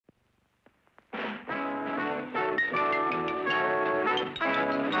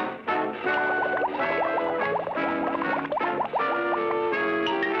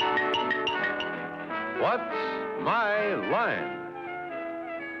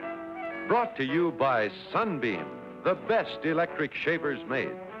brought to you by Sunbeam, the best electric shavers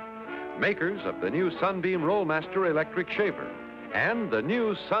made. Makers of the new Sunbeam Rollmaster electric shaver and the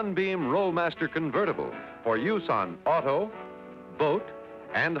new Sunbeam Rollmaster convertible for use on auto, boat,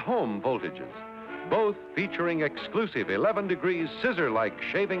 and home voltages, both featuring exclusive 11 degrees scissor-like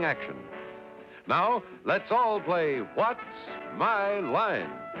shaving action. Now, let's all play What's My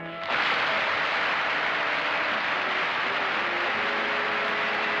Line?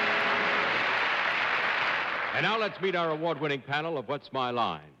 And now let's meet our award-winning panel of What's My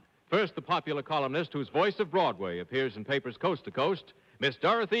Line. First, the popular columnist whose voice of Broadway appears in papers coast to coast, Miss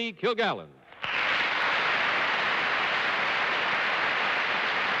Dorothy Kilgallen.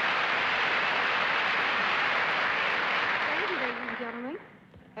 Thank you, ladies and gentlemen.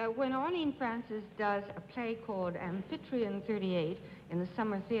 When Arlene Francis does a play called Amphitryon 38 in the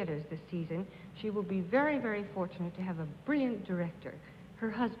summer theaters this season, she will be very, very fortunate to have a brilliant director, her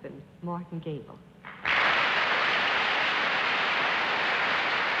husband, Martin Gabel.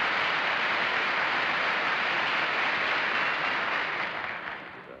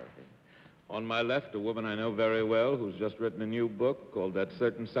 On my left, a woman I know very well who's just written a new book called That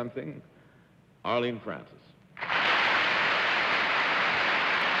Certain Something, Arlene Francis.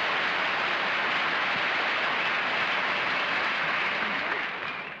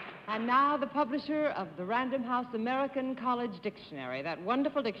 And now the publisher of the Random House American College Dictionary, that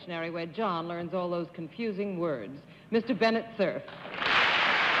wonderful dictionary where John learns all those confusing words, Mr. Bennett, Cerf.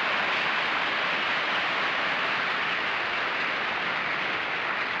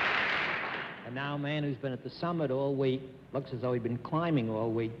 And now a man who's been at the summit all week, looks as though he'd been climbing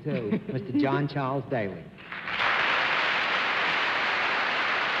all week, too, Mr. John Charles Daly.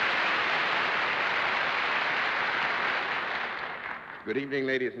 Good evening,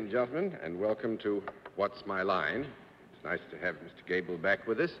 ladies and gentlemen, and welcome to What's My Line. It's nice to have Mr. Gabel back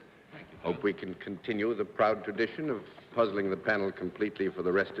with us. Thank you. Hope we can continue the proud tradition of puzzling the panel completely for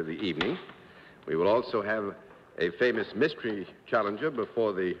the rest of the evening. We will also have a famous mystery challenger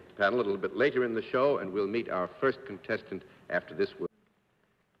before the panel a little bit later in the show, and we'll meet our first contestant after this.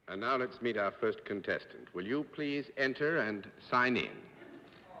 And now let's meet our first contestant. Will you please enter and sign in?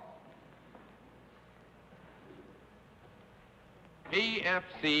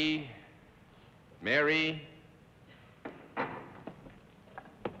 PFC Mary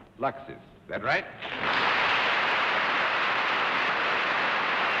Luxus. Is that right?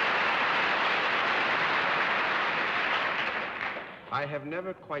 I have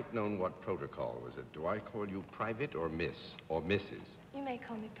never quite known what protocol was it. Do I call you Private or Miss or Mrs.? You may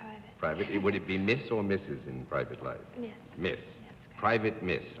call me Private. Private? Would it be Miss or Mrs. in private life? Miss. Miss. Yes, Private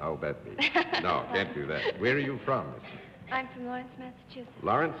Miss. How'd that be? No, can't do that. Where are you from, Miss? I'm from Lawrence, Massachusetts.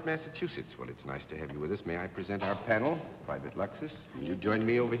 Lawrence, Massachusetts. Well, it's nice to have you with us. May I present our panel, Private Luxus? Will you join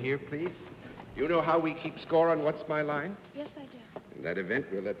me over here, please? You know how we keep score on What's My Line? Yes, I do. In that event,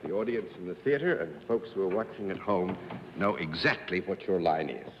 we'll let the audience in the theater and folks who are watching at home know exactly what your line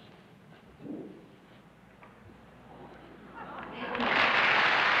is.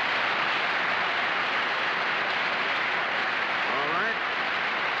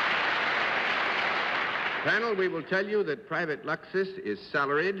 Panel, we will tell you that Private Luxus is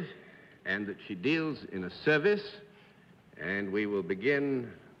salaried and that she deals in a service, and we will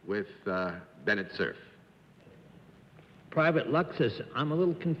begin with Bennett Cerf. Private Luxus, I'm a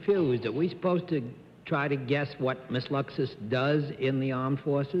little confused. Are we supposed to try to guess what Miss Luxus does in the armed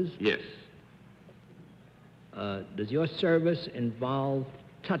forces? Yes. Does your service involve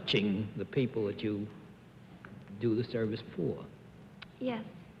touching the people that you do the service for? Yes.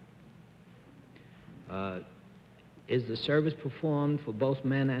 Is the service performed for both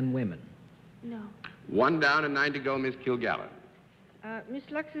men and women? No. 1 down and 9 to go, Miss Kilgallen. Miss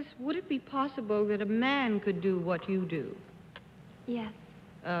Luxus, would it be possible that a man could do what you do? Yes.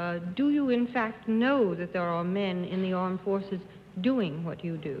 Do you, in fact, know that there are men in the armed forces doing what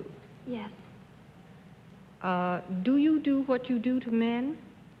you do? Yes. Do you do what you do to men?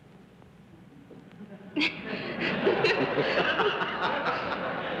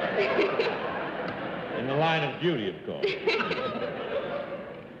 In the line of duty, of course.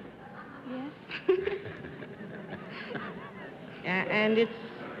 Yes. And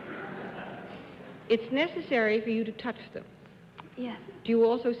it's necessary for you to touch them. Yes. Do you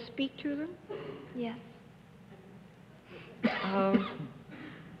also speak to them? Yes.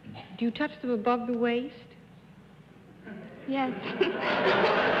 Do you touch them above the waist? Yes.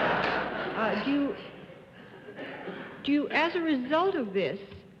 Do you, as a result of this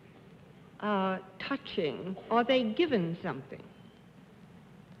touching, are they given something?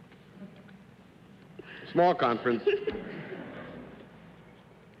 Small conference.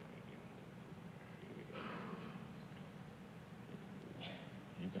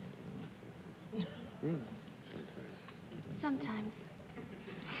 Sometimes.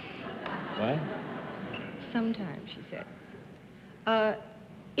 What? Sometimes, she said.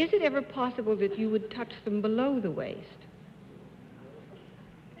 Is it ever possible that you would touch them below the waist?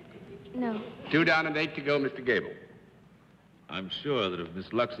 No. 2 down and 8 to go, Mr. Gabel. I'm sure that if Miss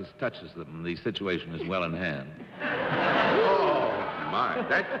Luxus touches them, the situation is well in hand. Oh, my.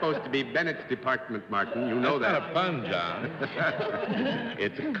 That's supposed to be Bennett's department, Martin. You know That's that. not a pun, John.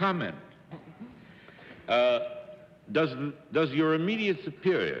 It's a comment. Does your immediate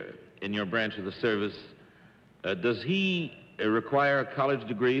superior in your branch of the service, does he require a college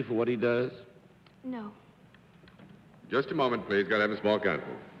degree for what he does? No. Just a moment, please. Got to have a small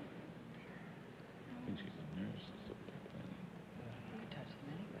conference. I think she's a nurse.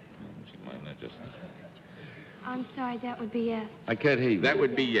 She might not just... I'm sorry, that would be yes. I can't hear you. That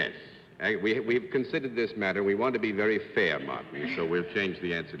would be yes. We've considered this matter. We want to be very fair, Martin, so we'll change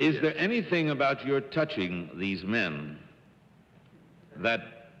the answer to Is yes. there anything about your touching these men that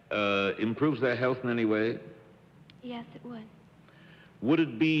improves their health in any way? Yes, it would. Would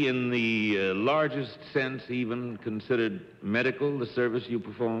it be in the largest sense even considered medical, the service you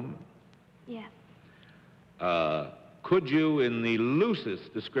perform? Yes. Could you, in the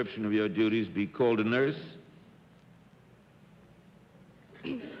loosest description of your duties, be called a nurse?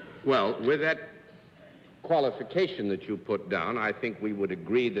 Well, with that qualification that you put down, I think we would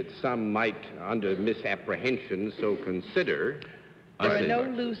agree that some might, under misapprehension, so consider. There are no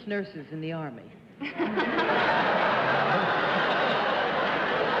loose nurses in the Army.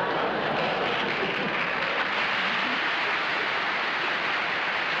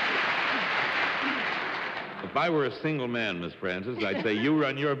 If I were a single man, Miss Francis, I'd say you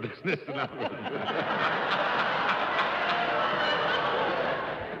run your business and I'll run.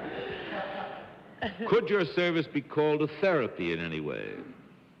 Could your service be called a therapy in any way?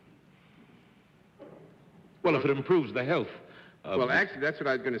 Well, if it improves the health of... Well, actually, that's what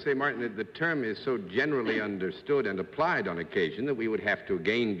I was going to say, Martin, that the term is so generally understood and applied on occasion that we would have to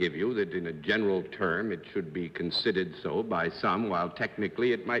again give you that in a general term it should be considered so by some, while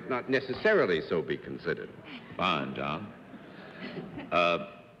technically it might not necessarily so be considered. Fine, John.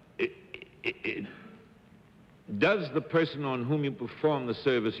 Does the person on whom you perform the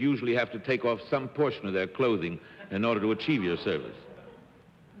service usually have to take off some portion of their clothing in order to achieve your service?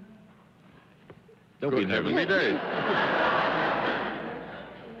 Don't be nervous. Heavenly days.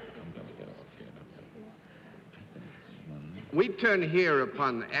 We turn here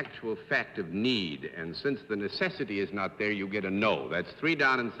upon the actual fact of need, and since the necessity is not there, you get a no. That's 3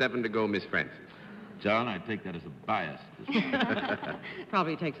 down and 7 to go, Miss Francis. John, I take that as a bias.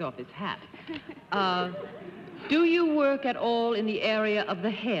 Probably takes off his hat. Do you work at all in the area of the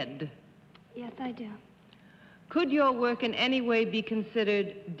head? Yes, I do. Could your work in any way be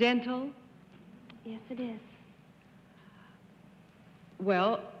considered dental? Yes, it is.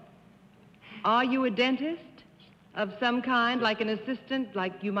 Well, are you a dentist of some kind, like an assistant,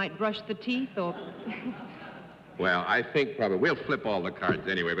 like you might brush the teeth or... Well, I think probably we'll flip all the cards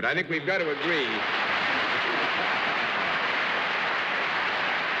anyway, but I think we've got to agree.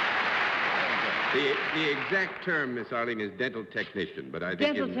 The exact term, Miss Arlene, is dental technician, but I think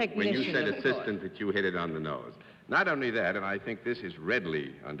Dental when technician, you said of assistant course. that you hit it on the nose. Not only that, and I think this is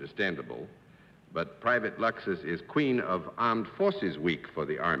readily understandable, but Private Luxus is Queen of Armed Forces Week for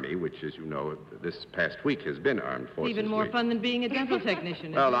the Army, which, as you know, this past week has been Armed Forces Even more Week. fun than being a dental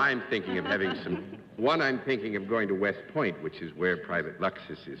technician. Well, I'm thinking of having some... One, I'm thinking of going to West Point, which is where Private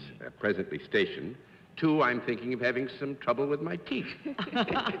Luxus is presently stationed. 2, I'm thinking of having some trouble with my teeth.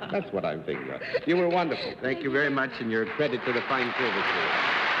 That's what I'm thinking of. You were wonderful. Thank you very much, and you're a credit to the fine service here.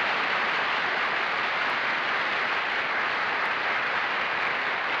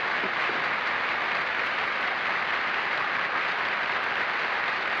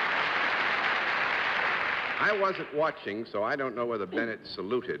 I wasn't watching, so I don't know whether Bennett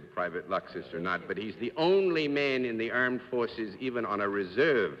saluted Private Luxus or not, but he's the only man in the armed forces, even on a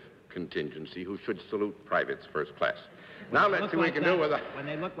reserve contingency, who should salute privates first class. Now let's see what we can do with... When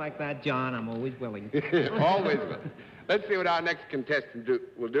they look like that, John, I'm always willing. Always will. Let's see what our next contestant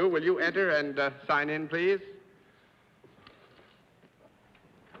will do. Will you enter and sign in, please?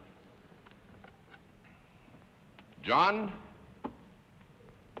 John?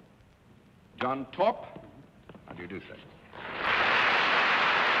 John Torp? How do you do, sir?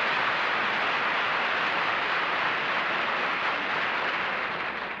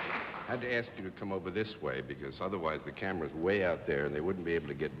 I had to ask you to come over this way because otherwise the camera's way out there and they wouldn't be able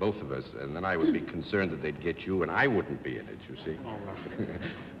to get both of us, and then I would be concerned that they'd get you and I wouldn't be in it, you see. All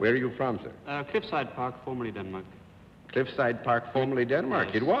right. Where are you from, sir? Cliffside Park, formerly Denmark. Cliffside Park, formerly Denmark.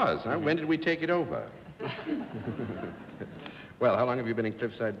 Yes. It was, huh? When did we take it over? Well, how long have you been in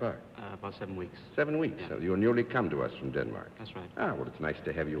Cliffside Park? About 7 weeks. 7 weeks. Yeah. So you're newly come to us from Denmark. That's right. Ah, well, it's nice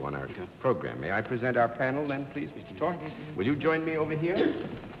to have you on our Okay. program. May I present our panel then, please, Mr. Torp? Will you join me over here?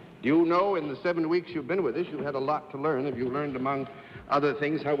 You know, in the 7 weeks you've been with us, you've had a lot to learn. Have you learned, among other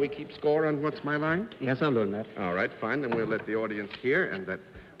things, how we keep score on What's My Line? Yes, I've learned that. All right, fine. Then we'll let the audience hear and that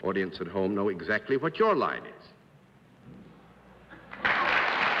audience at home know exactly what your line is.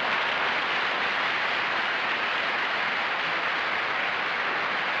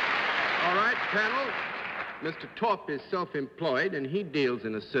 All right, panel. Mr. Torp is self-employed, and he deals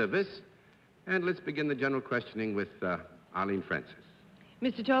in a service. And let's begin the general questioning with Arlene Francis.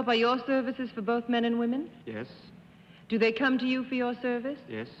 Mr. Torp, are your services for both men and women? Yes. Do they come to you for your service?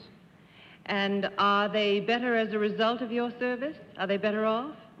 Yes. And are they better as a result of your service? Are they better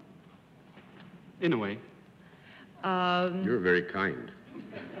off? In a way. You're very kind.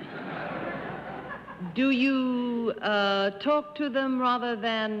 Do you talk to them rather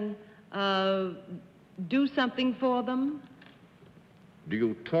than do something for them? Do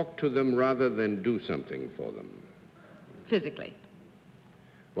you talk to them rather than do something for them? Physically.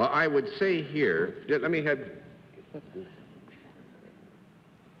 Well, I would say here, let me have...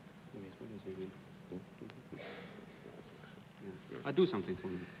 I do something for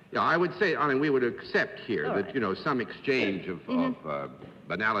them. Yeah, I would say, Arlene, we would accept here All that, right. you know, some exchange of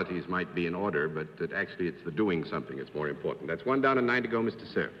banalities might be in order, but that actually it's the doing something that's more important. That's 1 down and 9 to go, Mr.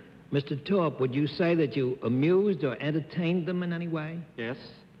 Cerf. Mr. Torp, would you say that you amused or entertained them in any way? Yes.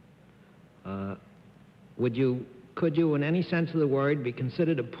 Could you, in any sense of the word, be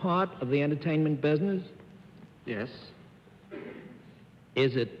considered a part of the entertainment business? Yes.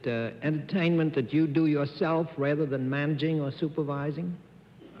 Is it entertainment that you do yourself rather than managing or supervising?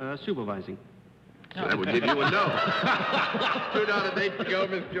 Supervising. So that would give you a no. 2 down and 8 to go,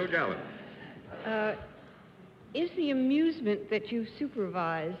 Miss Kilgallen. Is the amusement that you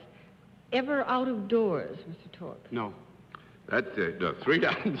supervise ever out of doors, Mr. Torp? No. That's 3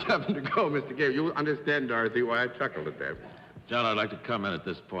 down and 7 to go, Mr. Gabel. You understand, Dorothy, why I chuckled at that. John, I'd like to comment at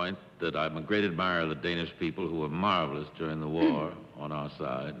this point that I'm a great admirer of the Danish people who were marvelous during the war on our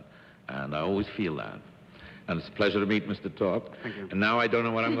side, and I always feel that. And it's a pleasure to meet Mr. Torp. Thank you. And now I don't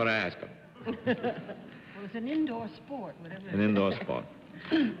know what I'm going to ask him. Well, it's an indoor sport, whatever. An indoor sport.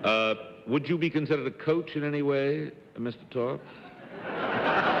 Would you be considered a coach in any way, Mr. Torp?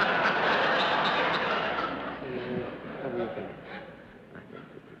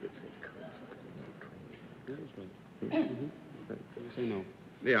 Say no.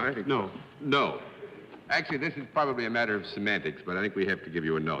 Yeah, I think No. No. Actually, this is probably a matter of semantics, but I think we have to give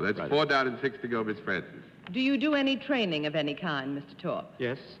you a no. That's Right. 4 down and 6 to go, Miss Francis. Do you do any training of any kind, Mr. Torp?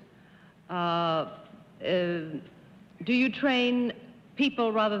 Yes. Do you train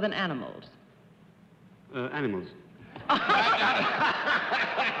people rather than animals? Animals. 5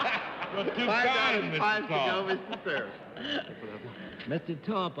 down and 5 to go, Mr. Cerf. Mr.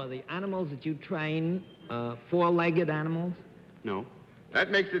 Torp, are the animals that you train four-legged animals? No. That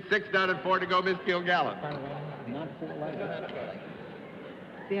makes it 6 down and 4 to go, Miss Kilgallen. Not four-legged.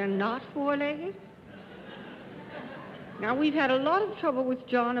 They're not four-legged? Now, we've had a lot of trouble with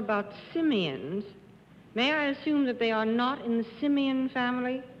John about simians. May I assume that they are not in the simian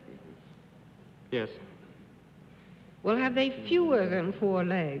family? Yes. Well, have they fewer than 4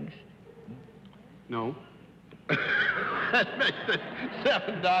 legs? No. That makes it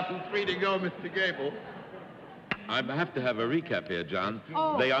 7 down and 3 to go, Mr. Gabel. I have to have a recap here, John.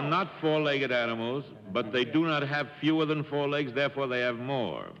 Oh. They are not four-legged animals, but they do not have fewer than 4 legs, therefore they have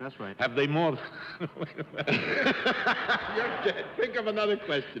more. That's right. Have they more? Think of another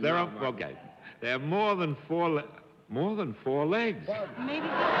question. There are, okay. They have more than 4 legs. Maybe.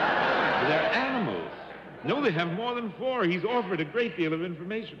 They're animals. No, they have more than 4. He's offered a great deal of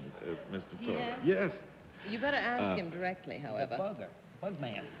information, Mr. Torp. Yes. You better ask him directly, however. Bug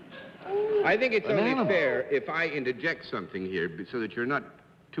man. I think it's An only animal. fair if I interject something here so that you're not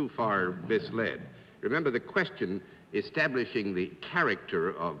too far misled. Remember, the question establishing the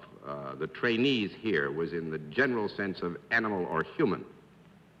character of the trainees here was in the general sense of animal or human.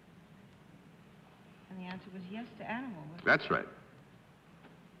 And the answer was yes to animal. That's right.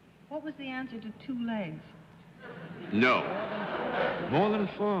 What was the answer to 2 legs? No. More than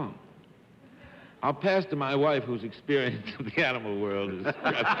 4. I'll pass to my wife, whose experience of the animal world is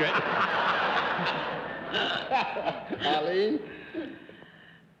great. Arlene?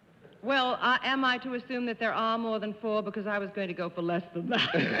 Well, am I to assume that there are more than 4 because I was going to go for less than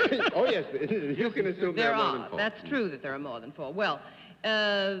that? Oh, yes. You can assume There are more than are. 4. That's true that there are more than 4. Well,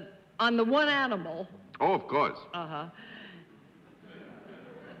 on the one animal. Oh, of course. Uh-huh.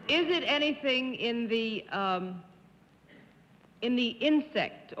 Is it anything in the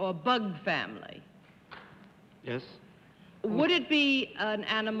insect or bug family? Yes. Would it be an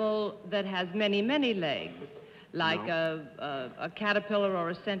animal that has many, many legs, like a caterpillar or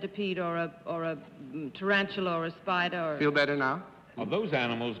a centipede or a tarantula or a spider? Or... Feel better now? Are those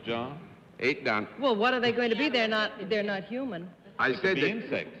animals, John? 8 down. Well, what are they going to be? They're not human. I said that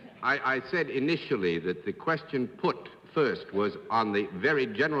insects. I said initially that the question put first was on the very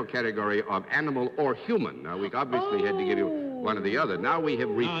general category of animal or human. Now, we obviously had to give you one or the other. Now we have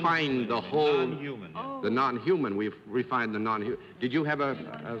refined the whole... Non-human. The non-human. We've refined the non-human. Did you have a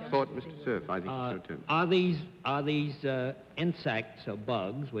thought, Mr. Cerf? I think it's your turn. Are these insects or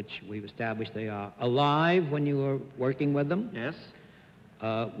bugs, which we've established they are, alive when you were working with them? Yes.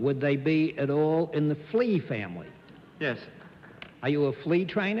 Would they be at all in the flea family? Yes. Are you a flea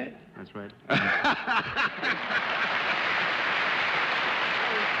trainer? That's right.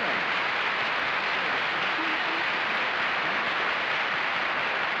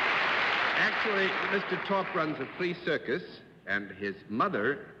 Actually, Mr. Torp runs a flea circus, and his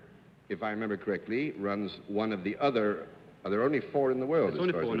mother, if I remember correctly, runs one of the other... There are only 4 in the world. There's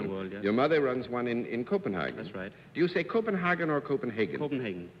only 4 in the world, yes. Your mother runs one in Copenhagen. That's right. Do you say Copenhagen or Copenhagen?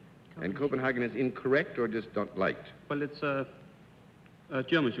 Copenhagen. And Copenhagen is incorrect or just not liked? Well, it's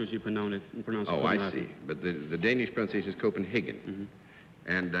Germans usually pronounce it. Oh, I see. But the Danish pronunciation is Copenhagen. Mm-hmm.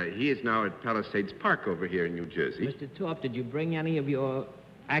 And he is now at Palisades Park over here in New Jersey. Mr. Torp, did you bring any of your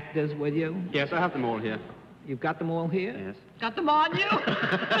actors with you? Yes, I have them all here. You've got them all here? Yes. Got them on you?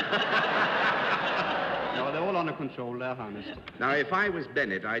 No, they're all under control. They're harnessed. Now, if I was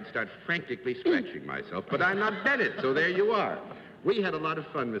Bennett, I'd start frantically scratching myself, but I'm not Bennett, so there you are. We had a lot of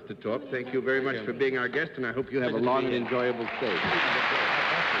fun, Mr. Torp. Thank you very much for being our guest, and I hope you have a long and enjoyable stay.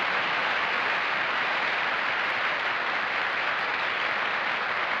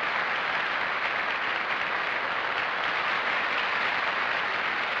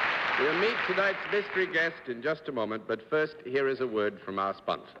 We'll meet tonight's mystery guest in just a moment, but first, here is a word from our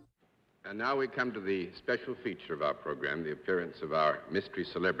sponsor. And now we come to the special feature of our program, the appearance of our mystery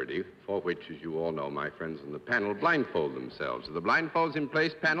celebrity, for which, as you all know, my friends on the panel blindfold themselves. Are the blindfolds in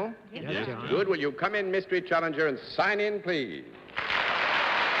place, panel? Yes, John. Good. Will you come in, mystery challenger, and sign in, please?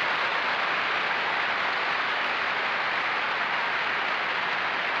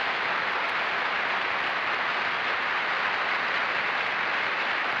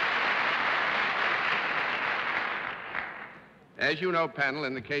 As you know, panel,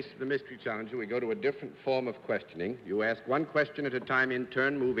 in the case of the mystery challenger, we go to a different form of questioning. You ask one question at a time in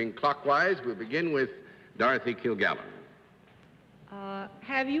turn, moving clockwise. We'll begin with Dorothy Kilgallen.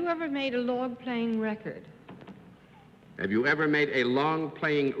 Have you ever made a log-playing record? Have you ever made a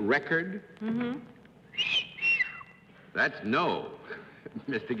long-playing record? Mm-hmm. That's no.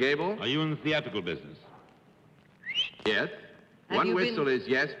 Mr. Gabel? Are you in the theatrical business? Yes. One whistle is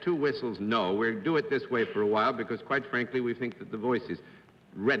yes, 2 whistles no. We'll do it this way for a while because, quite frankly, we think that the voice is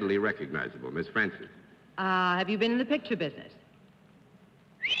readily recognizable. Miss Francis? Have you been in the picture business?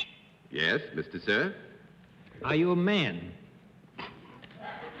 Yes. Mr. Cerf? Are you a man?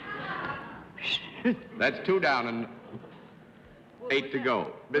 That's 2 down and 8 to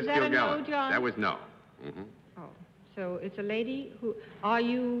go. Miss that a no, Kilgallen? John? That was no. Mm-hmm. Oh, so it's a lady who... Are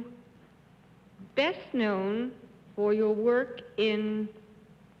you best known for your work in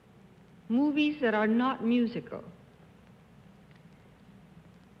movies that are not musical?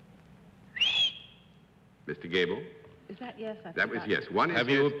 Mr. Gabel? Is that yes? That was yes. 1 is Have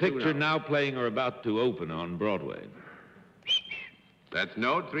you a yes, 2 picture no. now playing or about to open on Broadway? That's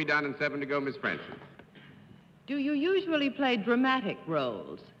no. 3 down and 7 to go, Miss Francis. Do you usually play dramatic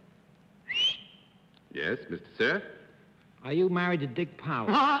roles? Yes. Mr. Cerf? Are you married to Dick Powell?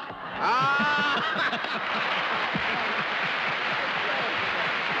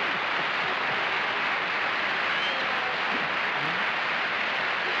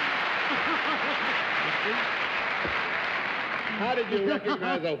 How did you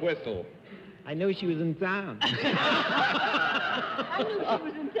recognize a whistle? I knew she was in town. I knew she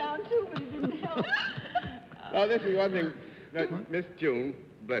was in town, too, but it didn't help. Well, this is one thing. Miss June,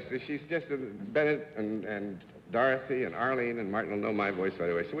 bless her, she's just Bennett and Dorothy and Arlene and Martin will know my voice right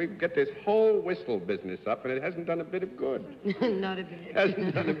away. So we get this whole whistle business up, and it hasn't done a bit of good. Not a bit.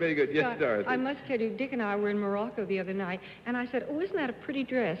 Hasn't done a bit of good. Yes, Dorothy. I must tell you, Dick and I were in Morocco the other night, and I said, oh, isn't that a pretty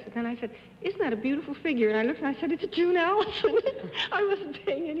dress? And then I said, isn't that a beautiful figure? And I looked and I said, it's June Allyson. I wasn't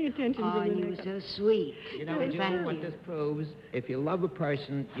paying any attention to you were so sweet. You know, June, what this proves, if you love a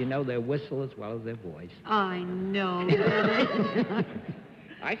person, you know their whistle as well as their voice. I know.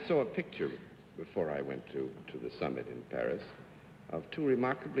 I saw a picture before I went to the summit in Paris of two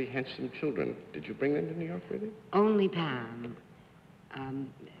remarkably handsome children. Did you bring them to New York with you? Only Pam.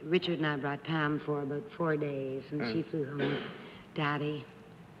 Richard and I brought Pam for about 4 days, and she flew home with Daddy.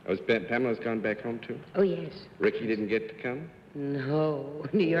 Pamela's gone back home, too? Oh, yes. Ricky didn't get to come? No,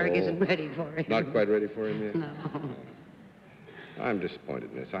 New York isn't ready for him. Not quite ready for him yet? No. I'm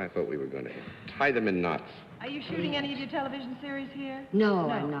disappointed, miss. I thought we were going to tie them in knots. Are you shooting any of your television series here? No,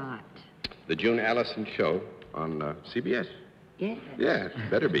 I'm not. The June Allyson show on CBS. Yes. Yes,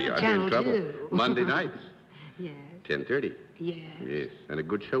 better be. I'm in trouble. Channel 2. Monday nights. Yes. 10:30. Yes. Yes, and a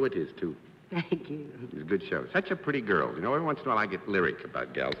good show it is, too. Thank you. It's a good show. Such a pretty girl. You know, every once in a while I get lyric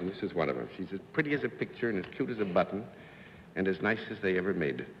about gals, and this is one of them. She's as pretty as a picture and as cute as a button and as nice as they ever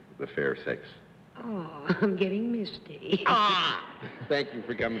made the fair sex. Oh, I'm getting misty. Ah! Thank you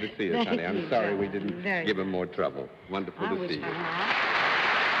for coming to see us, honey. I'm sorry we didn't Very give him more trouble. Wonderful to see you.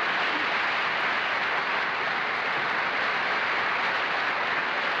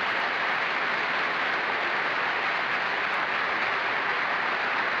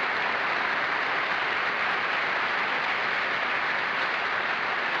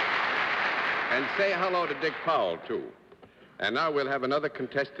 And say hello to Dick Powell, too. And now we'll have another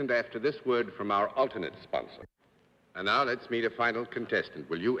contestant after this word from our alternate sponsor. And now let's meet a final contestant.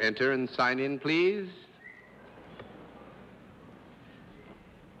 Will you enter and sign in, please?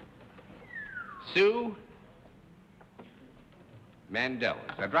 Sue Mandel.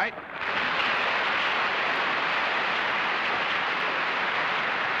 Is that right?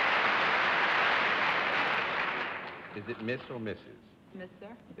 Is it Miss or Mrs.? Miss, sir.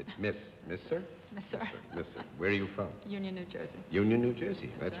 It's Miss. Miss, sir? Miss, sir. Miss, sir. Where are you from? Union, New Jersey. Union, New Jersey.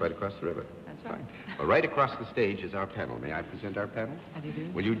 That's right across the river. That's right. Well, right across the stage is our panel. May I present our panel? How do you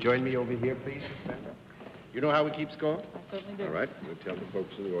do? Will you join me over here, please, Miss Mandel? You know how we keep score? I certainly do. All right. We'll tell the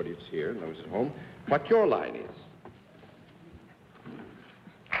folks in the audience here and those at home what your line is.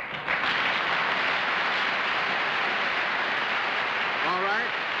 All right.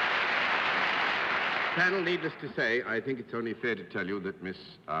 Panel, needless to say, I think it's only fair to tell you that Miss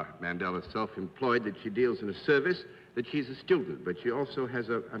Mandel is self-employed, that she deals in a service, that she's a student, but she also has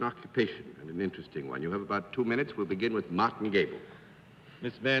an occupation, and an interesting one. You have about 2 minutes. We'll begin with Martin Gabel.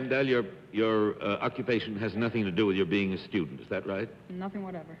 Miss Mandel, your occupation has nothing to do with your being a student, is that right? Nothing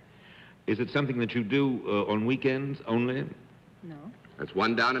whatever. Is it something that you do on weekends only? No. That's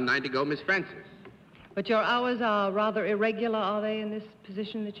 1 down and 9 to go, Miss Francis. But your hours are rather irregular, are they, in this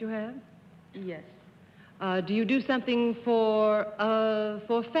position that you have? Yes. Do you do something for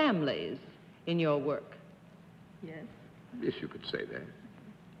families in your work? Yes. Yes, you could say that.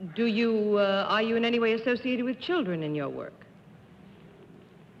 Are you in any way associated with children in your work?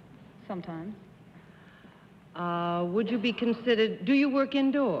 Sometimes. Would you be considered, do you work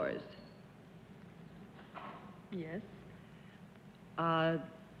indoors? Yes.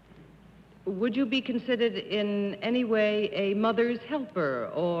 Would you be considered in any way a mother's helper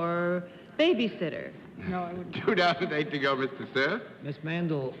or babysitter? No, I wouldn't. 2 down and 8 to go, Mr. Cerf. Miss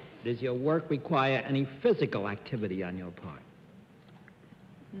Mandel, does your work require any physical activity on your part?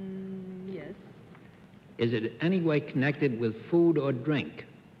 Yes. Is it in any way connected with food or drink?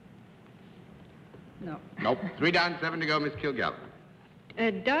 No. Nope. 3 down, 7 to go, Miss Kilgallen.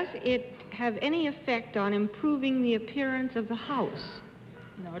 Does it have any effect on improving the appearance of the house?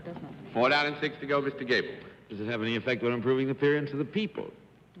 No, it does not. 4 down and 6 to go, Mr. Gabel. Does it have any effect on improving the appearance of the people?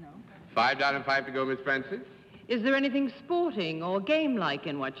 No. 5 down and 5 to go, Miss Francis. Is there anything sporting or game-like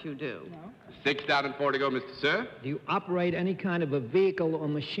in what you do? No. 6 down and 4 to go, Mr. Cerf. Do you operate any kind of a vehicle or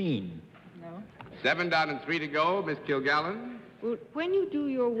machine? No. 7 down and 3 to go, Miss Kilgallen. Well, when you do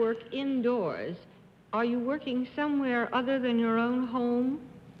your work indoors, are you working somewhere other than your own home?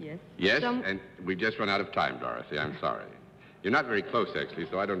 Yes. Yes, and we've just run out of time, Dorothy. I'm sorry. You're not very close, actually,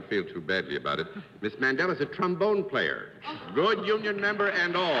 so I don't feel too badly about it. Miss Mandel is a trombone player. Good union member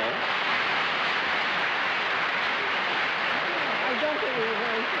and all. I don't think we were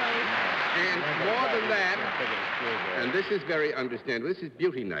very close. And more than that, and this is very understandable, this is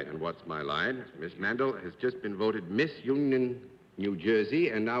beauty night on What's My Line. Miss Mandel has just been voted Miss Union New Jersey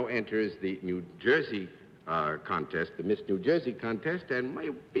and now enters the New Jersey contest, the Miss New Jersey contest, and may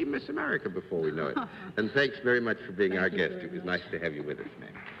be Miss America before we know it. And thanks very much for being our guest. It was nice to have you with us,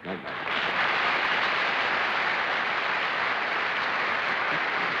 ma'am. Bye-bye.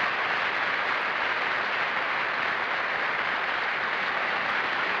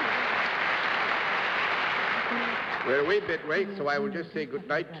 We're a wee bit late, so I will just say good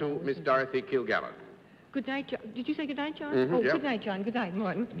night to Miss Dorothy Kilgallen. Good night, John. Did you say good night, John? Mm-hmm, Oh, yep. good night, John. Good night,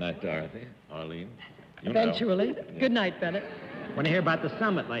 Martin. Good night, Dorothy. Arlene. You Eventually. know. Good night, Bennett. Want to hear about the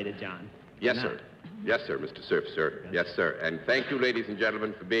summit later, John? Yes, sir. Yes, sir, Mr. Cerf, sir. Yes, sir. And thank you, ladies and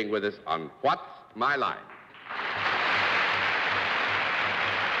gentlemen, for being with us on What's My Line?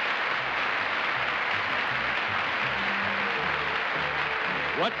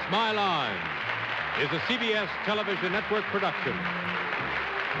 What's My Line is a CBS television network production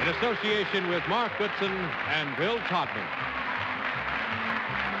in association with Mark Goodson and Bill Todman.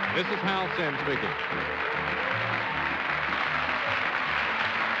 This is Hal Sims speaking.